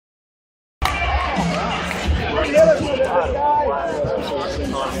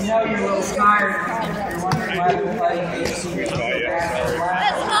know you're a little tired. You're wondering why we're playing games. And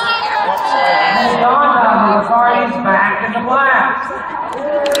it dawned on me, the party's back in the black.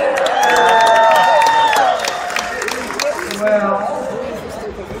 Well,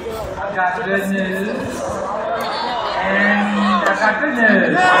 I've got good news. And I've got good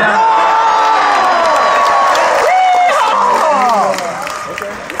news.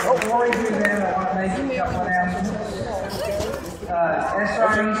 Before we do that, I want to make a couple announcements.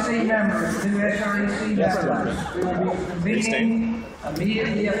 SREC members, new SREC members, we will be convening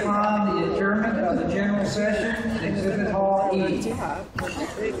immediately upon the adjournment of the general session in Exhibit Hall E.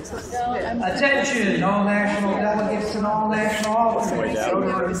 Attention, all national delegates and all national alternates,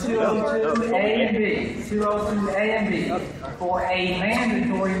 over 202 A and B, 202 A and B, for a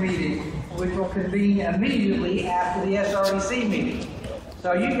mandatory meeting, which will convene immediately after the SREC meeting.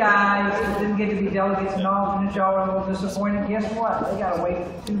 So you guys who didn't get to be delegates and alternates, y'all are a little disappointed. Guess what? They got to wait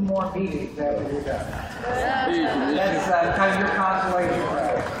 2 more meetings after we're done. That's kind of your consolation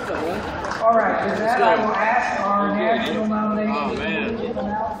prize. All right, with that, I will ask our national nomination to come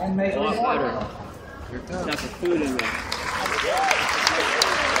out and make a report. Got the food in there.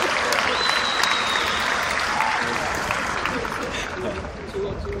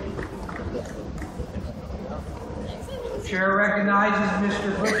 Chair recognizes Mr.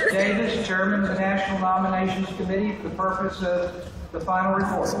 Butch Davis, Chairman of the National Nominations Committee, for the purpose of the final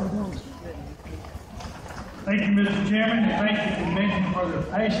report. Thank you, Mr. Chairman, and thank you, Convention, for their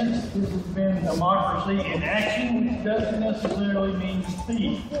patience. This has been democracy in action, which doesn't necessarily mean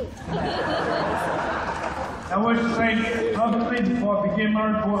speed. I wish to say publicly before I begin my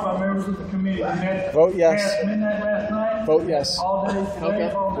report by members of the committee who met Vote yes. past midnight last night. Vote yes. All day today.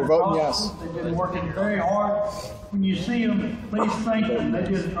 Okay. We're voting yes. They've been working very hard. When you see them, please thank them. They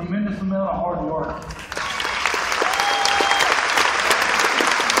did a tremendous amount of hard work.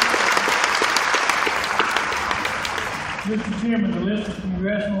 Mr. Chairman, the list of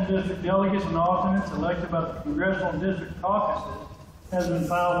Congressional District delegates and alternates elected by the Congressional District caucuses has been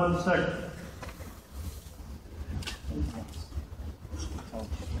filed with the Secretary.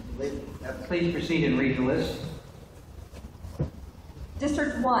 Please proceed and read the list.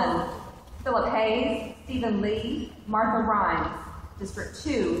 District 1, Philip Hayes, Stephen Lee, Martha Rhymes. District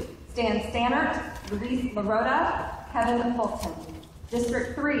 2, Stan Stannert, Luis Larota, Kevin Fulton.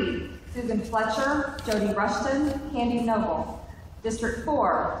 District 3, Susan Fletcher, Jody Rushton, Candy Noble. District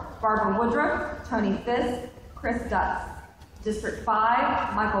 4, Barbara Woodruff, Tony Fisk, Chris Dutz. District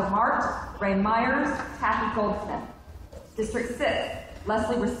 5, Michael Mart, Ray Myers, Kathy Goldsmith. District 6,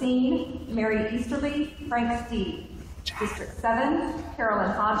 Leslie Racine, Mary Easterly, Frank Steve. District 7,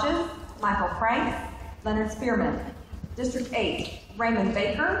 Carolyn Hodges, Michael Franks, Leonard Spearman. District 8, Raymond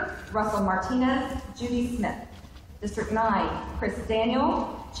Baker, Russell Martinez, Judy Smith. District 9, Chris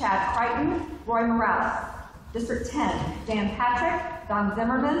Daniel, Chad Crichton, Roy Morales. District 10, Dan Patrick, Don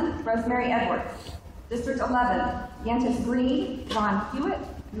Zimmerman, Rosemary Edwards. District 11, Yantis Green, Ron Hewitt,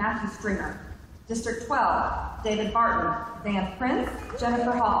 Matthew Stringer. District 12, David Barton, Van Prince,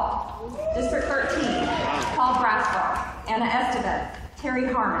 Jennifer Hall. District 13, Paul Braswell, Anna Estevez, Terry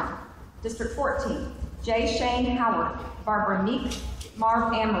Harmon. District 14, J. Shane Howard, Barbara Meek,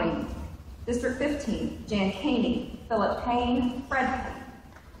 Marv Amory. District 15, Jan Caney, Philip Payne, Fred Payne.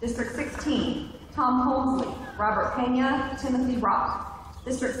 District 16, Tom Holmesley, Robert Pena, Timothy Rock.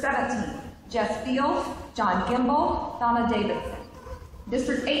 District 17, Jess Fields, John Gimbel, Donna Davidson.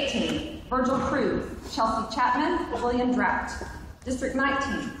 District 18, Virgil Cruz, Chelsea Chapman, William Drought. District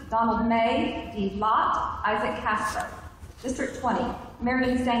 19, Donald May, Dee Lott, Isaac Castro. District 20,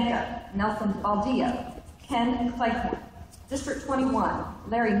 Marion Stanka, Nelson Baldillo, Ken Claypoint. District 21,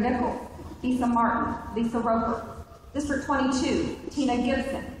 Larry Nichols, Lisa Martin, Lisa Roper. District 22, Tina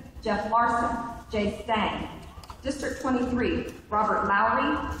Gibson, Jeff Larson, Jay Stang. District 23, Robert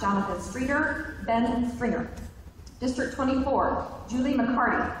Lowry, Jonathan Streeter, Ben Stringer. District 24, Julie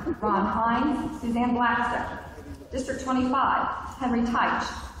McCarty, Ron Hines, Suzanne Blackstone. District 25, Henry Teich,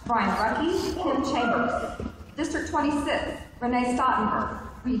 Brian Rucky, Kim Chambers. District 26, Renee Stottenberg,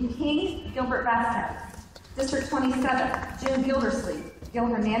 Reed King, Gilbert Vasquez. District 27, Jim Gildersleeve, Gil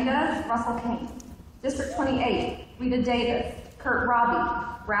Hernandez, Russell Kane. District 28, Rita Davis, Kurt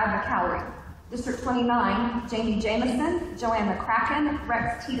Robbie, Brad McCallery. District 29, Jamie Jameson, Joanne McCracken,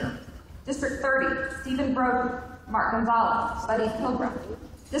 Rex Teeter. District 30, Stephen Broder, Mark Gonzalez, Buddy Pilgrim.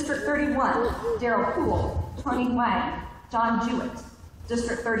 District 31, Daryl Poole, Tony Wang, John Jewett.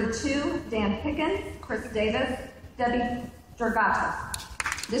 District 32, Dan Pickens, Chris Davis, Debbie Jorgato.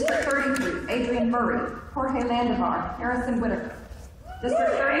 District 33, Adrian Murray, Jorge Landivar, Harrison Whitaker.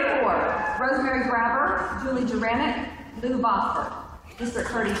 District 34, Rosemary Grabber, Julie Juranic, Lou Bosford. District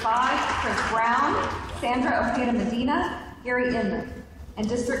 35, Chris Brown, Sandra Ojeda Medina, Gary Inman. And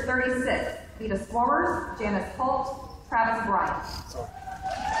District 36, Vita Swowers, Janice Holt, Travis Bryant.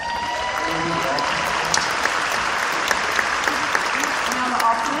 Now the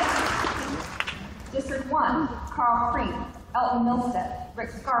alternates. District 1, Carl Cream, Elton Milstead,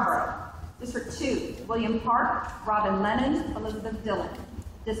 Rick Scarborough. District 2, William Park, Robin Lennon, Elizabeth Dillon.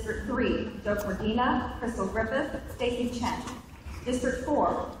 District 3, Joe Cordina, Crystal Griffith, Stacy Chen. District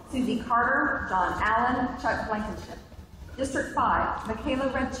 4, Susie Carter, John Allen, Chuck Blankenship. District 5, Michaela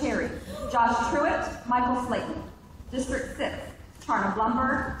Red Cherry, Josh Truitt, Michael Slayton. District 6, Charna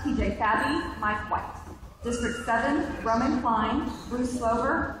Blumberg, TJ Fabby, Mike White. District 7, Roman Klein, Bruce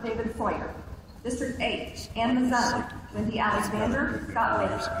Slover, David Sawyer. District 8, Ann Mazzone, Wendy Alexander, Scott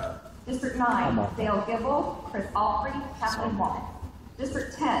Baker. District 9, Dale Gibble, Chris Alfrey, Kathleen Wallen.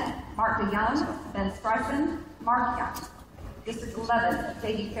 District 10, Mark DeYoung, Ben Streisand, Mark Young. District 11,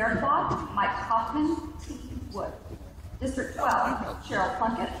 J.D. Faircloth, Mike Hoffman, T. Wood. District 12, Cheryl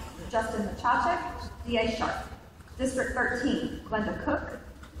Plunkett, Justin Machachek, D.A. Sharp. District 13, Glenda Cook,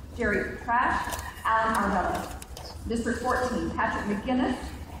 Jerry Trash, Alan Arnott. District 14, Patrick McGinnis,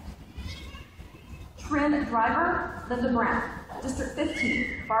 Trin Driver, Linda Brown. District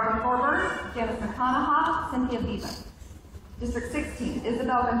 15, Barbara Thorburn, Janice McConaughey, Cynthia Beavan. District 16,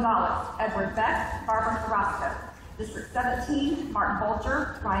 Isabel Gonzalez, Edward Beck, Barbara Carrasco. District 17, Martin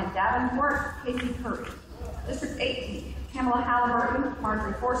Bolger, Ryan Davenport, Casey Curry. District 18, Pamela Halliburton,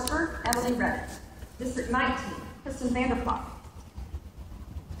 Marjorie Forster, Emily Reddick. District 19, Kristen Vanderplof.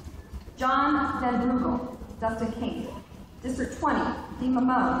 John Van Brugel, Dustin King. District 20, Dima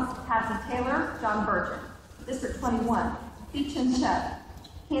Mones, Patsy Taylor, John Burgess. District 21, Feechin Chev,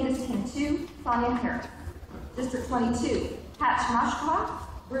 Candace Cantu, Sonia Harris. District 22, Pat Schmashkova,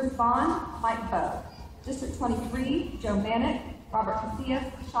 Bruce Bond, Mike Bowe. District 23, Joe Manick, Robert Casillas,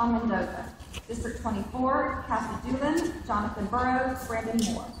 Sean Mendoza. District 24, Kathy Doolin, Jonathan Burrows, Brandon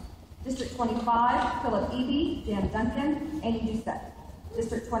Moore. District 25, Philip Eby, Jan Duncan, Amy Doucette.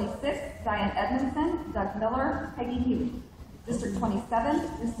 District 26, Diane Edmondson, Doug Miller, Peggy Healy. District 27,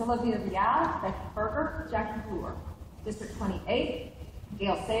 Priscilla Villarreal, Becky Berger, Jackie Brewer. District 28,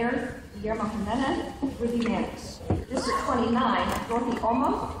 Gail Sayers, Guillermo Jimenez, Ruby Mannix. District 29, Dorothy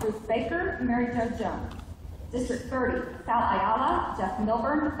Olmos, Bruce Baker, Mary Jo Jones. District 30, Sal Ayala, Jeff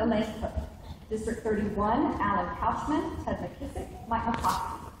Milburn, Elaine Cook. District 31, Alan Couchman, Ted McKissick, Mike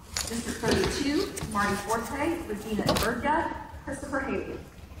McCloskey. District 32, Marty Forte, Regina Iberga, Christopher Haley.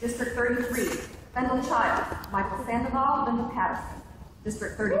 District 33, Bendel Childs, Michael Sandoval, Linda Patterson.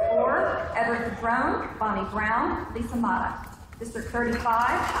 District 34, Edward Padron, Bonnie Brown, Lisa Mata. District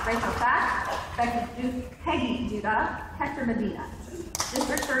 35, Rachel Fack, Peggy Duda, Hector Medina.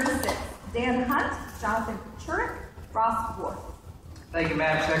 District 36, Dan Hunt, Jonathan Kuchurik, Ross Ward. Thank you,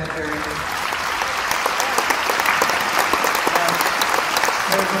 Madam Secretary.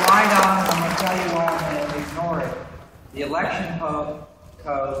 There's a light on, I'm going to tell you all, and ignore it. The election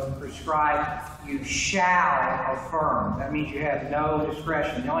code prescribes you shall affirm. That means you have no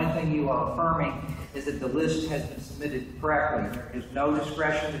discretion. The only thing you are affirming is that the list has been submitted correctly. There is no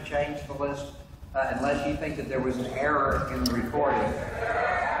discretion to change the list unless you think that there was an error in the recording.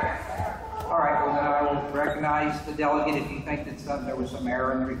 All right, well then I will recognize the delegate if you think that there was some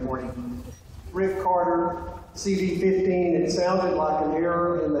error in the recording. Rick Carter, CD 15. It sounded like an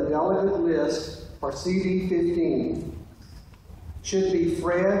error in the delegate list for CD 15. Should be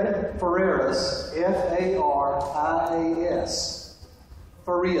Fred Ferreras, F-A-R-I-A-S.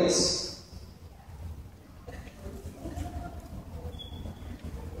 Farias.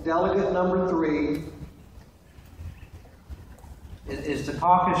 Delegate number 3. Is the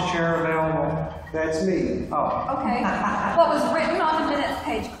caucus chair available? That's me. Oh. Okay. What was written on the minutes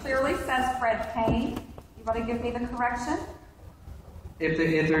page clearly says Fred Payne. You want to give me the correction? If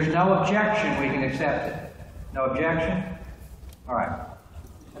there's no objection, we can accept it. No objection? All right.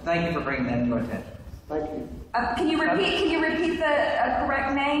 Thank you for bringing that to our attention. Thank you. Can you repeat the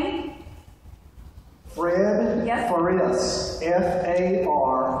correct name? Fred Farias, F-A-R-I-A-S.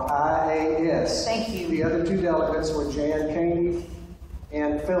 Thank you. The other 2 delegates were Jan Caney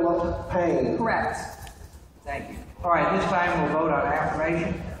and Philip Payne. Correct. Thank you. All right, this time we'll vote on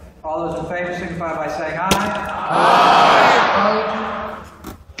affirmation. All those in favor signify by saying aye. Aye.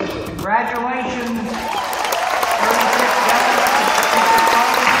 Opposed? Congratulations. 36 delegates.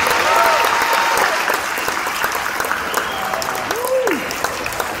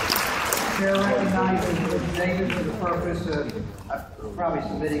 Chair recognizes David for the purpose of probably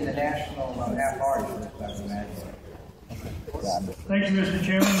submitting the national half-hours list, I would imagine. Thank you, Mr.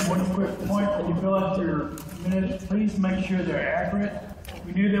 Chairman. One quick point, when you fill out your minutes, please make sure they're accurate.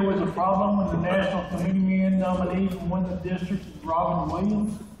 We knew there was a problem when the National Committeeman nominee from one of the districts is Robin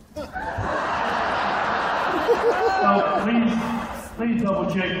Williams. So please double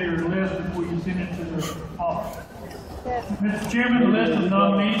check your list before you send it to the office. Mr. Chairman, the list of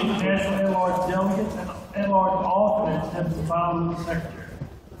nominees for the National at-large delegates and at-large alternates have been filed with the Secretary.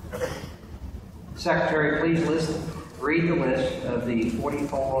 Secretary, please read the list of the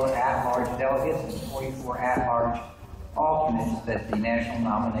 44 at-large delegates and 44 at-large alternates that the National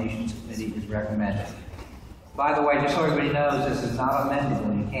Nominations Committee is recommending. By the way, just so everybody knows, this is not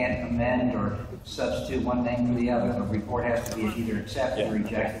amendable. You can't amend or substitute one name for the other. The report has to be either accepted or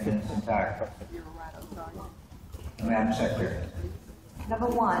rejected in its entirety. Madam Secretary. Number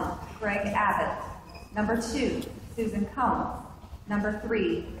 1, Greg Abbott. Number 2, Susan Combs. Number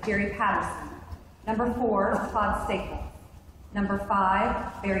 3, Jerry Patterson. Number 4, Todd Staples. Number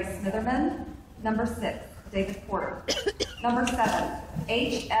 5, Barry Smitherman. Number 6, David Porter. Number 7,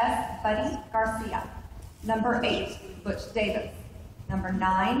 H.S. Buddy Garcia. Number 8, Butch Davis. Number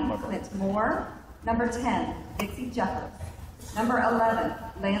 9, Clint Moore. Number 10, Dixie Jeffers. Number 11,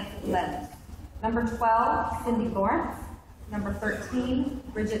 Lance Lenz. Number 12, Cindy Lawrence. Number 13,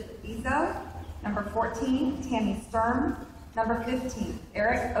 Bridget Izzo. Number 14, Tammy Sturm. Number 15,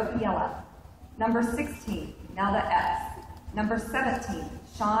 Eric Opiella. Number 16, Nelda Epps. Number 17,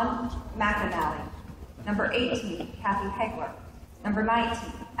 Sean McAnally. Number 18, Kathy Hegler. Number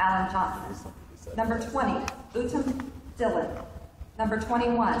 19, Alan Johnson. Number 20, Utam Dillon. Number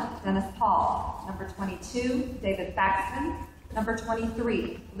 21, Dennis Paul. Number 22, David Faxton. Number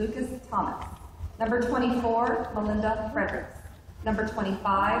 23, Lucas Thomas. Number 24, Melinda Fredericks. Number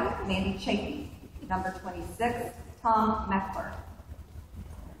 25, Mandy Chafee. Number 26, Tom Meckler.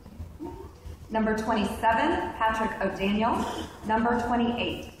 Number 27, Patrick O'Daniel. Number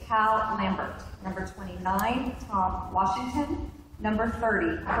 28, Cal Lambert. Number 29, Tom Washington. Number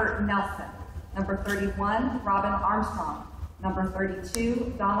 30, Kurt Nelson. Number 31, Robin Armstrong. Number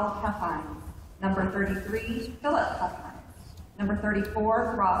 32, Donald Huffines. Number 33, Philip Huffines. Number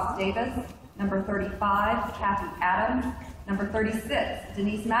 34, Ross Davis. Number 35, Kathy Adams. Number 36,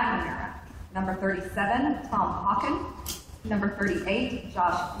 Denise McNamara. Number 37, Tom Hawken. Number 38,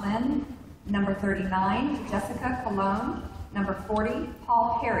 Josh Flynn. Number 39, Jessica Colon. Number 40,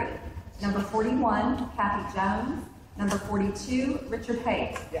 Paul Perry. Number 41, Kathy Jones. Number 42, Richard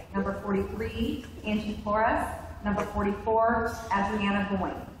Hayes. Number 43, Angie Flores. Number 44, Adriana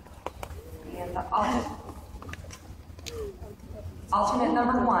Boyne. And the alternate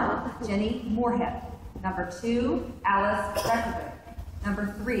number 1, Jenny Moorhead. Number 2, Alice Beckerman.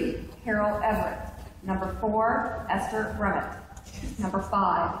 Number 3, Carol Everett. Number 4, Esther Brummett. Number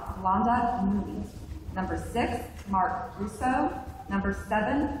 5, Wanda Mooney. Number 6, Mark Russo. Number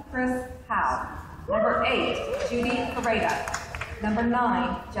 7, Chris Howe. Number 8, Judy Pareda. Number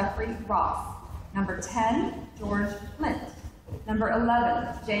 9, Jeffrey Ross. Number 10, George Flint. Number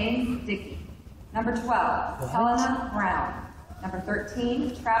 11, James Dickey. Number 12, Helena Brown. Number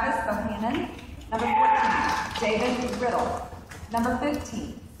 13, Travis Bohannon. Number 14, David Riddle. Number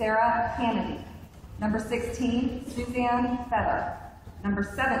 15, Sarah Kennedy. Number 16, Suzanne Feather. Number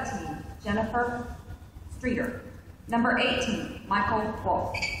 17, Jennifer Streeter. Number 18, Michael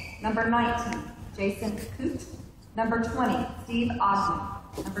Wolf. Number 19, Jason Coote. Number 20, Steve Osmond.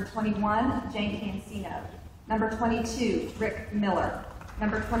 Number 21, Jane Cancino. Number 22, Rick Miller.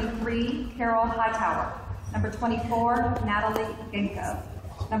 Number 23, Carol Hightower. Number 24, Natalie Genko.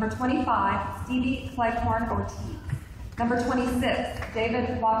 Number 25, Stevie Cleghorn Ortiz. Number 26,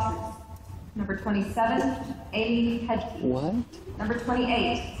 David Watrous. Number 27, Amy Hedke. What? Number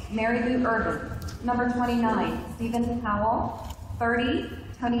 28, Mary Lou Urban. Number 29, Stephen Powell. 30,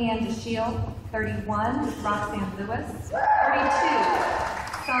 Tony Ann DeShield. 31, Roxanne Lewis. 32,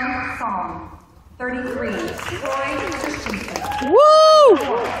 Sung Song. 33, Troy Christensen. Woo!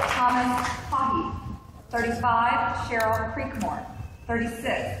 34, Thomas Fahy. 35, Cheryl Creekmore.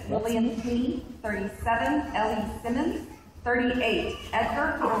 36, Lillian Key. 37, Ellie Simmons. 38,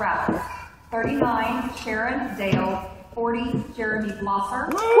 Edgar Morales. 39, Sharon Dale. 40, Jeremy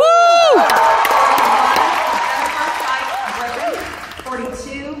Blosser. Woo!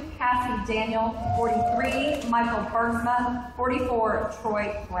 42, Cassie Daniel. 43, Michael Bergsma. 44, Troy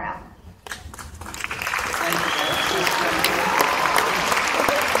Brown.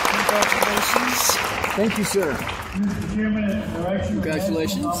 Congratulations. Thank you, sir. Mr. Chairman, at the direction of the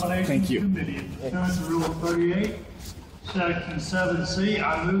Congratulations. National Nominations Thank you. Committee, in pursuant to Rule 38, Section 7C, I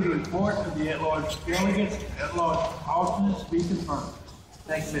move the report of the at-large delegates, at-large alternates be confirmed.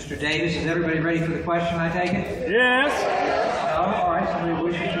 Thank you, Mr. Davis. Is everybody ready for the question, I take it? Yes. No? All right, somebody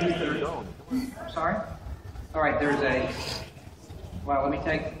wishes to be third. I'm sorry? All right, there's a Well, let me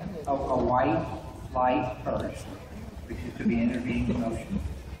take a white light first, which is to be intervening motion.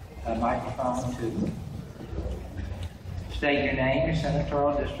 Microphone 2. State your name, your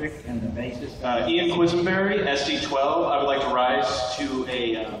senatorial district, and the basis. Ian Quisenberry, SD12. I would like to rise to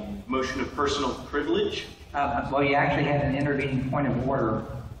a motion of personal privilege. Well, you actually had an intervening point of order.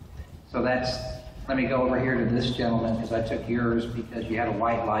 So that's, let me go over here to this gentleman because I took yours because you had a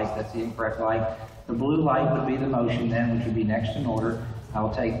white light. That's the incorrect light. The blue light would be the motion then, which would be next in order.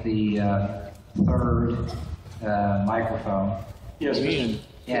 I'll take the third microphone. Yes, Mr.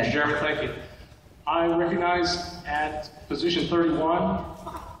 Chairman, thank you. I recognize at position 31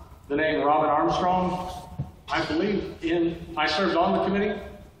 the name Robin Armstrong. I believe I served on the committee,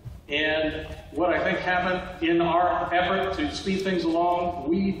 and what I think happened in our effort to speed things along,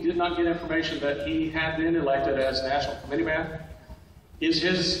 we did not get information that he had been elected as national committee man. Is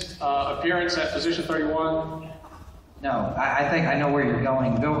his appearance at position 31? No, I think I know where you're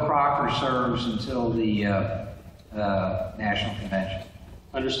going. Bill Crocker serves until the National Convention.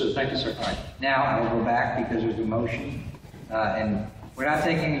 Understood. Thank you, sir. All right. Now I will go back because there's a motion, and we're not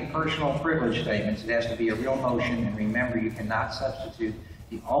taking any personal privilege statements. It has to be a real motion, and remember, you cannot substitute.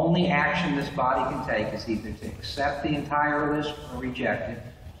 The only action this body can take is either to accept the entire list or reject it.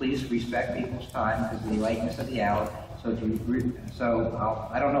 Please respect people's time because of the lateness of the hour. So if you,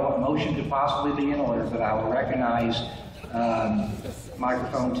 I don't know what motion could possibly be in order, but I will recognize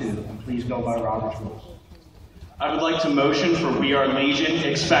microphone 2, and please go by Robert's rules. I would like to motion for We Are Legion,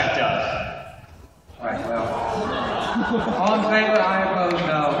 expect us. All right, well, all in favor, aye, opposed,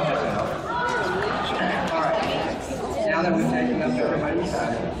 no. All right, now that we've taken up everybody's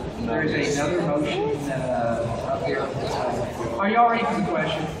time, there is another motion up here. Are you all ready for the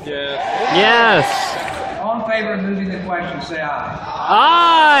question? Yeah. Yes. All in favor of moving the question, say aye.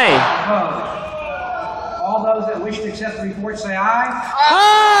 Aye. Opposed? All those that wish to accept the report, say aye.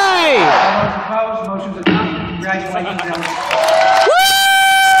 Aye. All those opposed, motion's adopted. Congratulations, gentlemen. Woo!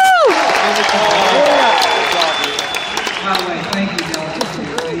 By the way, thank you, delegates, for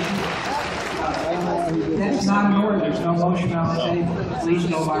your patience. That's not an order. There's no motion on the table. Please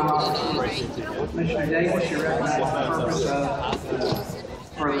go by Robert's rules. Commissioner Davis, you're recognized for the purpose of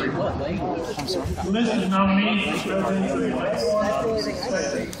further report. The list of nominees for president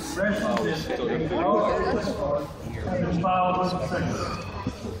Congressional District have been filed with the secretary.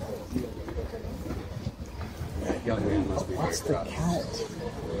 What's the count?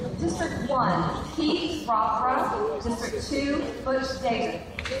 District 1, Keith Rothra. District 2, Butch Davis.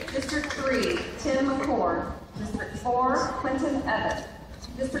 District 3, Tim McCord. District 4, Quentin Evans.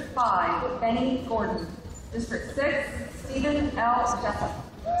 District 5, Benny Gordon. District 6, Stephen L. Jessup.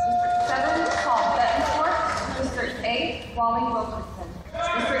 District 7, Paul Bettencourt. District 8, Wally Wilkerson.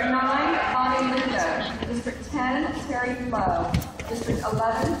 District 9, Bonnie Lindo. District 10, Terry Lowe. District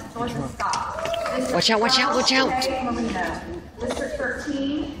 11, Georgia Scott. District Watch out, watch out, watch out. 12, Kay Marino. District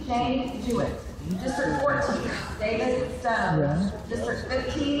 13, Jane Jewett. District 14, David Stone. District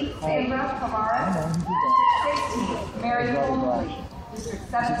 15, Sandra Tavares. District 16, Mary Holmley. District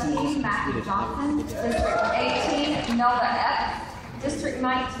 17, Matthew Johnson. District 18, Nelda Epps. District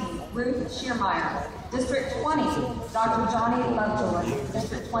 19, Ruth Schiermeyer. District 20, Dr. Johnny Lovejoy.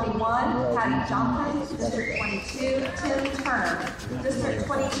 District 21, Patty Johnson. District 22, Tim Turner. District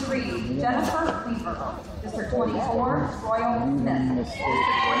 23, Jennifer Weaver. District 24, Royal Smith. District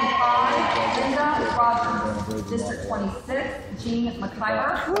 25, Linda Rogers. District 26, Jean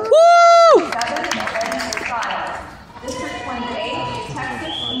McIver. Woo! 7, Eddie Stiles. District 28,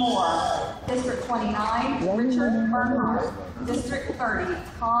 Texas Moore. District 29, Richard Bernhardt. District 30,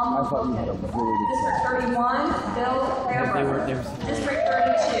 Tom Wilkins. District 31, Bill Fairbrother. District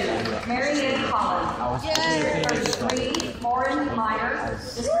 32, Mary Ann Collins. District 33, Lauren Myers.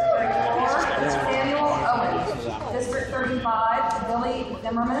 District 34, Samuel Owens. District 35, Billy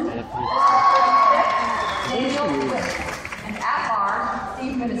Zimmerman. District 36, Daniel Witt. And at-large,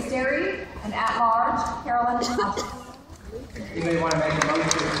 Steve Ministeri. And at-large, Carolyn Humphrey. Anybody want to make a motion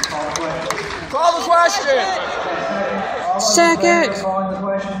to call the question? Call the question. Second. Calling the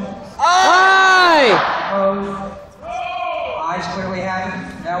question. Aye. Opposed? Ayes clearly have it.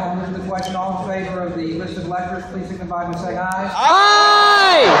 Now we'll move to the question. All in favor of the list of electors, please signify by saying aye.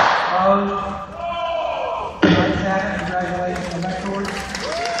 Aye. Opposed? Ayes have it. Congratulations, electors.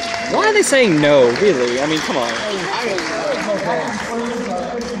 Why are they saying no? Really? I mean, come on. That concludes our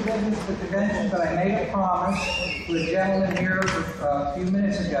official business of the convention, but I made a promise to a gentleman here a few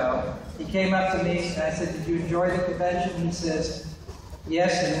minutes ago. He came up to me and I said, "Did you enjoy the convention?" He says,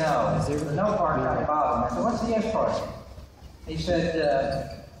 "Yes and no." The no part kind of bothered me. I said, "What's the yes part?" He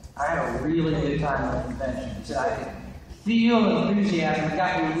said, "I had a really good time at the convention." He said, fuel and enthusiasm. It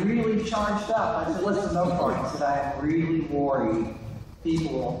got me really charged up. I said, listen, no part. I said, I am really worried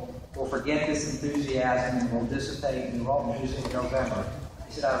people will forget this enthusiasm and will dissipate and won't use it in November.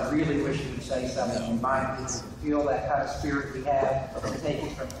 He said, I really wish you would say something, remind people to feel that kind of spirit we have, and take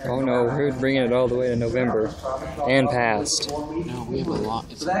it from here. Oh no, we're bringing it all the way to November and past. No, we have a lot.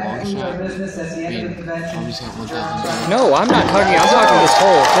 It's So a that long concludes our shot. business. That's the end of the convention. Obviously, at 1,000. No, I'm not talking this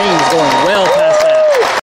whole thing is going well past that.